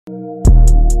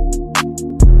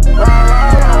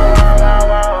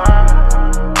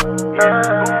Man,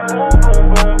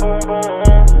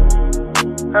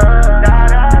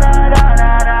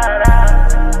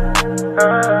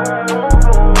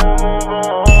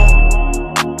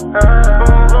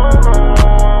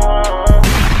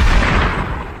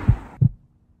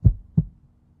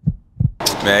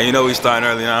 you know we starting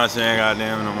early, you know what I'm saying?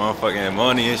 Goddamn, the motherfucking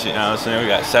money and shit, you know what I'm saying? We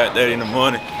got 7:30 in the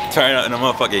morning, turn out in the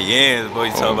motherfucking yams, boy,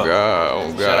 you talking about.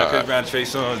 Oh, God. Shout out Chris Brown, Trey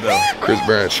Songz, though. Chris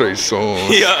Brown, Trey Songz.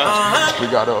 Yeah. We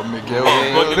got Miguel.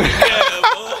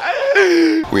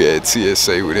 We had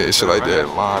TSA with it and shit like that.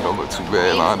 Line don't look too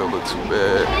bad,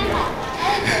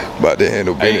 About to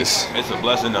handle business. Hey, it's a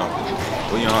blessing, though.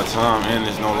 We on time and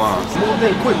there's no lines. Move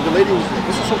in quick, the lady was,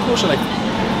 this was so cool, she like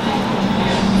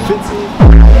 15.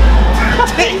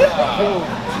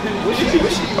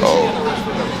 Oh.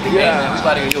 Yeah, X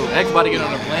about to get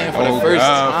on the plane for the first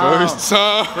time. First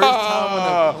time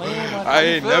on the plane. I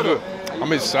ain't never.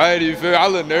 I'm excited, you feel? I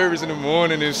look nervous in the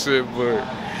morning and shit, but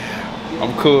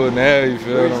I'm cool now, you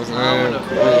feel what I'm saying?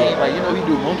 Like, you know, we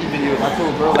do monkey videos. I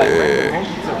told bro, like, yeah.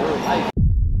 monkeys are real life.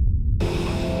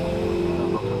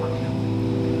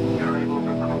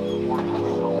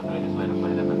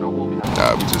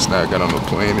 Nah, we just not got on the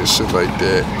plane and shit like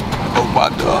that. Oh my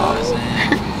dog.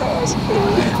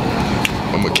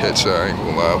 I'ma catch her, I ain't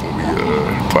gonna lie, when we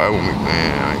probably when we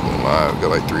land, I ain't gonna lie, we got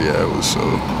like 3 hours, so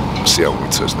see how when we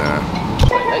touch down.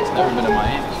 X never been to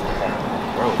Miami,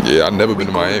 bro. Yeah, I've never been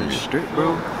to Miami. Strip,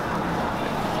 bro.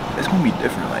 It's gonna be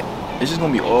different, like, it's just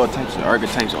gonna be all types of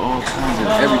archetypes, all kinds of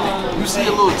everything. You see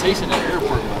a little taste in the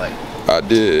airport, but like, I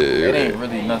did. It ain't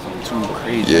really nothing too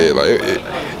crazy. Yeah, like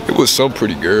it was some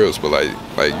pretty girls, but like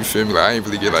you feel me? Like I ain't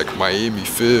really get like Miami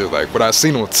feel. Like what I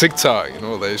seen on TikTok, you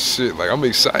know, like shit. Like I'm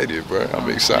excited, bro. I'm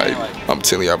excited. I'm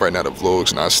telling y'all right now, the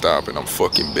vlog's not stopping. I'm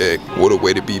fucking back. What a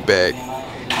way to be back.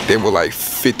 Then with like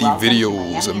 50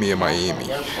 videos of me in Miami.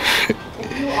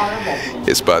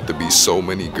 It's about to be so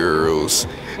many girls,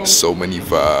 so many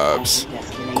vibes,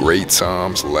 great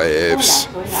times, laughs,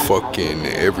 fucking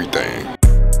everything.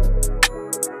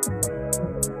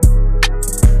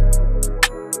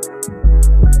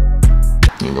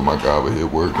 Got my guy over here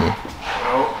working.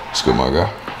 What's good, my guy?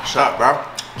 What's up, bro?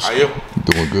 How you?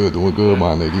 Doing good,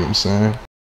 my nigga, you know what I'm saying?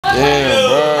 Damn,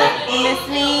 bro. You miss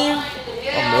me?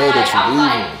 I'm mad that you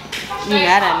leaving. You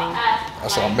mad at me? I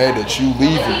said I'm mad that you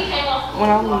leaving. When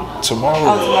I leave? Tomorrow. Oh,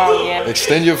 tomorrow, yeah.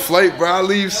 Extend your flight, bro. I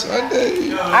leave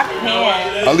Sunday. I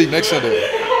can't. I leave next Sunday.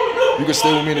 You can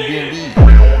stay with me in the B&B. Yeah,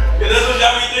 that's what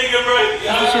y'all be thinking, bro.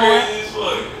 Y'all crazy as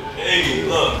fuck. Hey,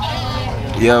 look.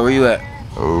 Yeah, where you at?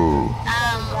 Oh.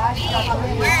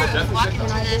 We're walking to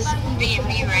this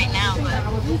B&B right now, but.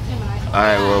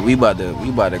 Alright, well, we about to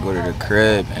go to the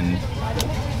crib and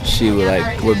see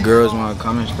what girls want to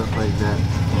come and stuff like that.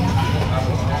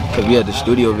 Cause we at the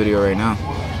studio video right now.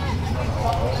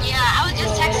 Yeah, I was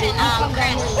just texting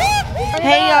Chris.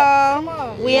 Hey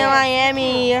y'all, we in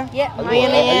Miami. Yeah, we in How you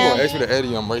Miami. gonna ask me to add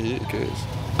you? I'm right here, cuz.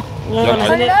 You gonna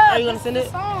send it? Are you gonna send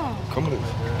it? Come with it.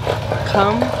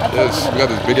 Come. Yes, we got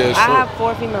this big ass I truck. have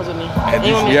 4 females with me. And we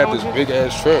have this big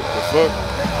ass truck. The fuck?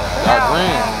 Y'all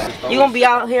grand. You gonna be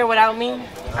out here without me?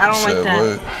 I don't like that.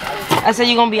 What? I said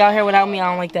you gonna be out here without me. I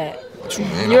don't like that. What you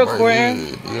mean? You're I'm recording? Right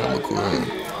here. Yeah, I'm recording.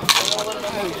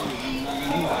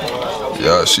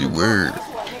 Yeah, she weird.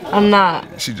 I'm not.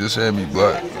 She just had me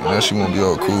blocked. Now she wanna be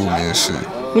all cool with me and shit.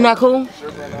 You not cool?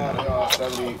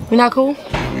 You not cool?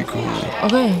 Yeah, we cool.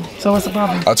 Okay, so what's the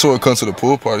problem? I told her come to the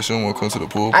pool party. She don't want to come to the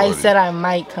pool party. I said I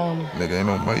might come. Nigga, ain't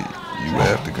no might. You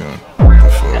have to come. What the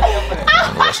fuck? I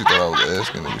don't know why she thought I was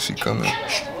asking. Nigga, she coming.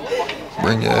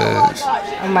 Bring your ass.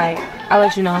 I might. I'll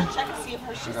let you know.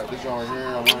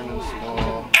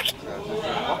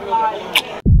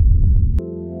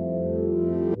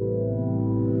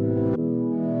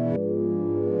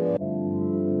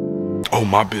 Oh,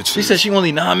 my bitch. She said she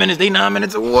only 9 minutes. They 9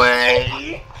 minutes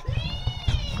away.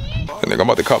 And nigga, I'm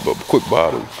about to cop up a quick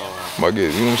bottle. My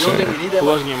get, you know what I'm saying? Who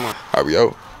else get more? Alright, we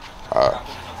out. Alright.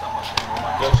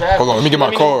 Hold on, let me get my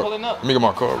card. Let me get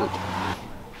my card.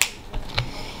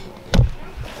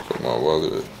 Put my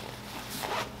wallet.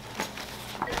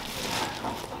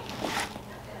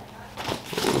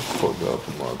 Where the fuck did I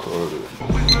put my card at?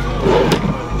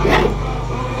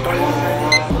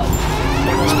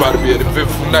 It's about to be at the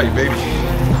 5th night, baby.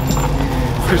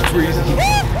 First reason.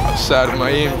 Outside of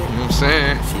Miami, you know what I'm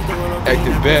saying?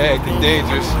 Acting bad, acting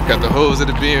dangerous. Got the hoes at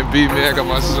the B&B, man. I got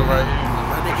my sister right here.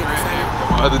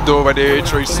 Got my other door right there,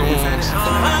 Trey Songz.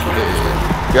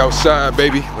 Yeah. We outside,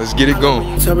 baby. Let's get it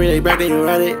going. Tell me they back, they can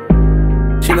ride it.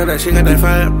 She know that she got that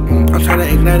fire. I'm trying to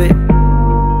ignite it.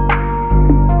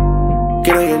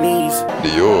 Get on your knees.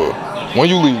 Dior. When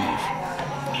you leave?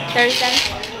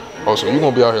 37. Oh, so you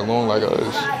gonna be out here long like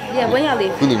us? Yeah, when y'all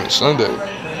leave? We leaving Sunday.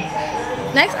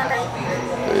 Next Sunday?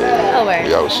 Yeah. Oh, where?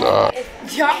 We outside.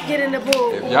 Y'all get in the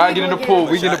pool. If y'all get in the pool,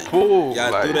 we get in the pool.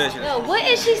 Y'all do that shit. Yo, what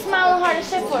is she smiling hard as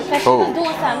shit for? Because she Oh. was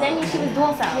doing something. That means she was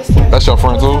doing something. That's your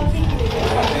friend too?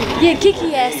 Yeah,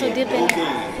 Kiki ass so dip in.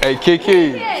 Hey,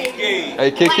 Kiki.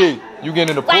 Hey, Kiki. You getting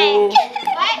in the pool?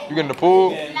 You getting in the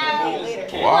pool?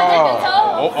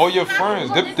 Wow. All your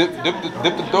friends. Dip the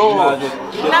dog. No,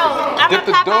 I'm Dip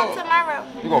the gonna pop dog. out tomorrow.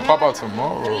 You gonna pop out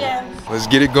tomorrow? Yeah. Let's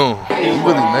get it going. You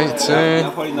really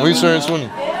 19. When you turn 20?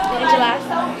 July.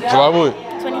 July what?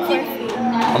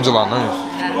 24th. I'm July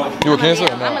 9th. You a Cancer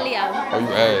or I'm a not? Leo. Oh,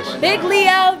 you ass. Big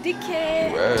Leo,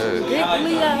 dickhead. You ass. Big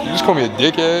Leo. You just call me a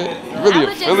dickhead? You really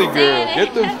a Philly girl.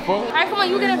 Get the fuck. Alright, come on,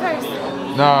 you get in first.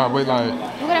 Nah, wait, like,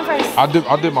 You get in first.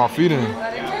 I dip my feet in.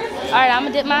 Alright, I'm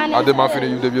gonna dip mine in. I dip my feet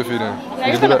in, you dip your feet in. Now You you're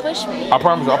can do gonna that? push me. I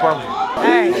promise you.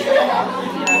 Alright.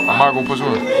 I'm not gonna push you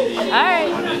in.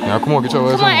 Alright. Now, come on, get your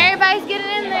ass Come on, on. everybody's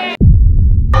getting in there.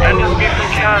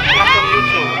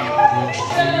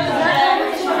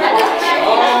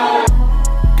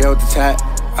 Get with the tat.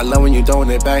 I love when you throwing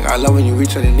it back. I love when you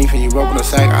reach underneath and you rope on the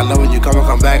sack. I love when you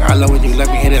come back. I love when you let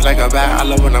me hit it like a bat. I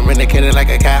love when I'm indicated like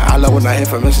a cat. I love when I hit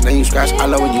for missing and you scratch. I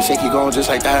love when you say keep going just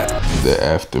like that. The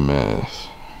aftermath.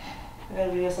 I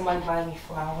gotta be somebody buy me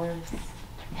flowers.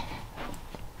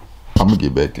 I'm gonna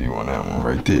get back to you on that one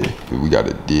right there. 'Cause we got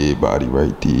a dead body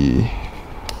right there.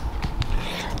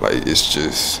 Like,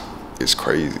 it's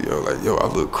crazy, yo. Like, yo, I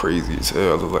look crazy as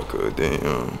hell. I look like a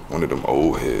damn one of them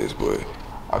old heads, but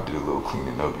I did a little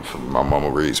cleaning up. You feel me? My mama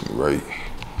raised me right.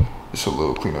 It's a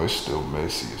little cleanup. It's still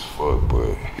messy as fuck,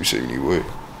 but you say you need what?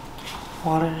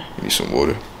 Water. You need some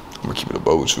water. I'm gonna keep it a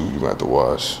bowl too. You gonna have to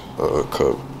wash a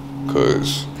cup,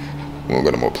 cause we don't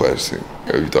got no more plastic.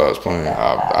 If you thought I was playing,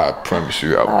 I promise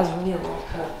you, I was really little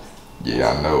cups. yeah,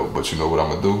 I know, but you know what I'm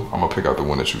gonna do? I'm gonna pick out the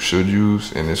one that you should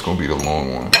use, and it's gonna be the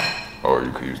long one. Or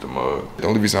you could use the mug. The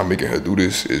only reason I'm making her do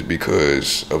this is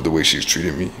because of the way she's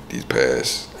treated me these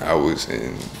past hours,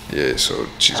 and yeah, so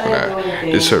she's gonna,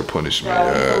 it's her punishment.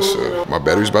 So my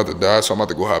battery's about to die, so I'm about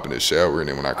to go hop in the shower, and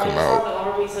then when I come out,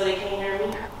 So they can't hear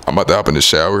me? I'm about to hop in the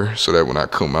shower so that when I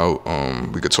come out,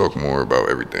 we could talk more about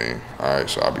everything. All right,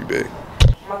 so I'll be back.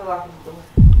 I'm about to lock this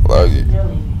door. Like,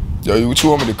 yo, what you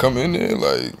want me to come in there?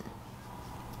 Like,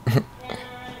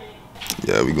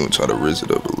 yeah, we gonna try to rizz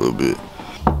it up a little bit.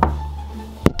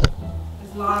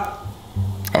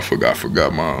 I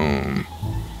forgot my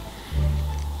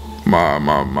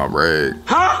rag.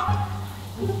 Huh?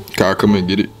 Can I come and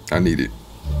get it? I need it.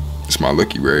 It's my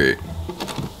lucky rag.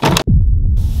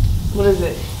 What is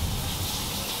it?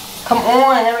 Come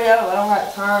on, hurry up. I don't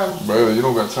got time. Bro, you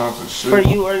don't got time for shit. For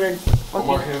you or your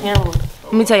fucking camera.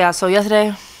 Let me tell y'all, so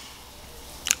yesterday,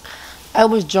 I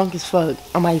was drunk as fuck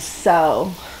on my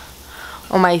soul.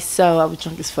 I was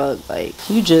drunk as fuck. Like,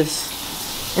 you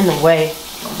just in the way.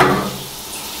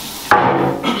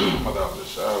 I'm about to the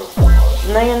shower.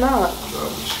 No, you're not. I'm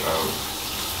about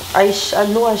the shower. I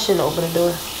knew I shouldn't open the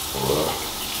door.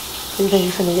 What? You think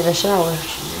you finna get in the shower?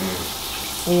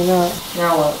 And you're not.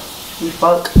 Now what? You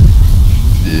fuck?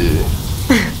 Yeah.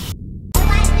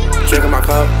 Drinking my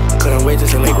cup, couldn't wait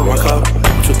just to link with my cup.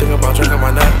 What you think about drinking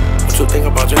my nut? What you think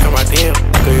about drinking my damn?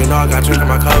 Girl, you know I got drinking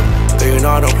my cup. Girl, you know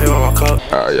I don't pay by my cup.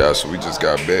 Alright, y'all, so we just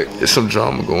got back. There's some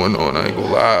drama going on, I ain't gonna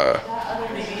lie.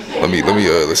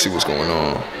 Let's see what's going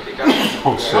on.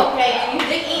 Oh shit. Okay, you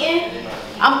dick eating?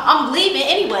 I'm leaving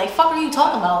anyway. Fuck are you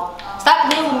talking about?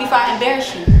 Stop playing with me before I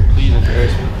embarrass you. Please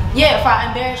embarrass me. Yeah, before I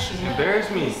embarrass you.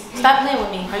 Embarrass me? Stop playing with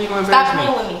me. How you gonna Stop embarrass me?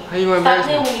 playing with me. How you gonna embarrass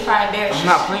Stop playing me? with me before I embarrass you.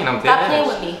 I'm not playing, I'm dead Stop ass. playing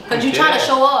with me. Cause I'm you dead trying to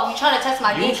ass. show off. You trying to test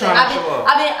my You game. trying to show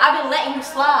off. I've been letting you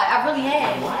slide. I really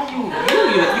have. Why you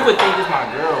would think this my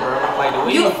girl, bro. Like the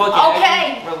way you fucking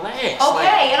okay. acting, relax.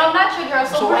 Okay, and I'm not your girl.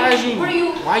 So why where is you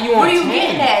are on you 10?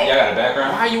 getting at? Y'all got a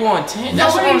background? Why are you on 10? No,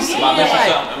 That's where what you I'm saying. getting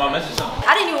at? Am I missing something?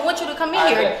 I didn't even want you to come in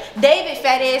here. David,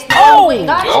 fat ass. Oh, what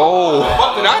the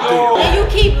fuck did I do? And you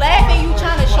keep laughing, you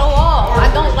trying to show off. I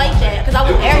don't like that. Cause